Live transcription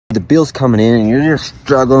The bill's coming in and you're just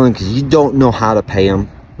struggling because you don't know how to pay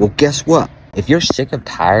them. Well, guess what? If you're sick of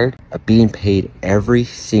tired of being paid every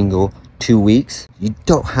single 2 weeks, you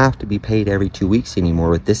don't have to be paid every 2 weeks anymore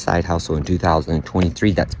with this side hustle in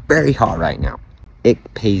 2023. That's very hot right now.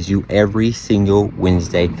 It pays you every single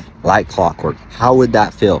Wednesday like clockwork. How would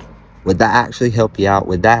that feel? Would that actually help you out?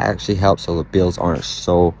 Would that actually help so the bills aren't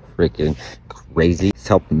so freaking crazy? It's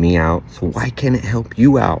helping me out, so why can't it help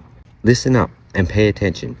you out? Listen up and pay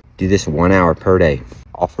attention. Do this 1 hour per day.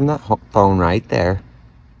 All from that phone right there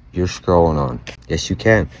you're scrolling on. Yes, you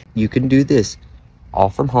can. You can do this all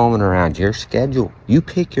from home and around your schedule. You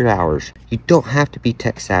pick your hours. You don't have to be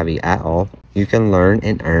tech savvy at all. You can learn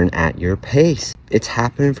and earn at your pace. It's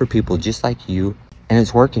happening for people just like you, and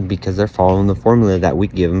it's working because they're following the formula that we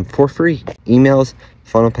give them for free. Emails,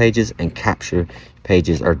 funnel pages, and capture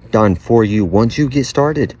pages are done for you once you get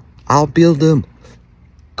started. I'll build them.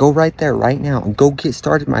 Go right there right now and go get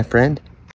started, my friend.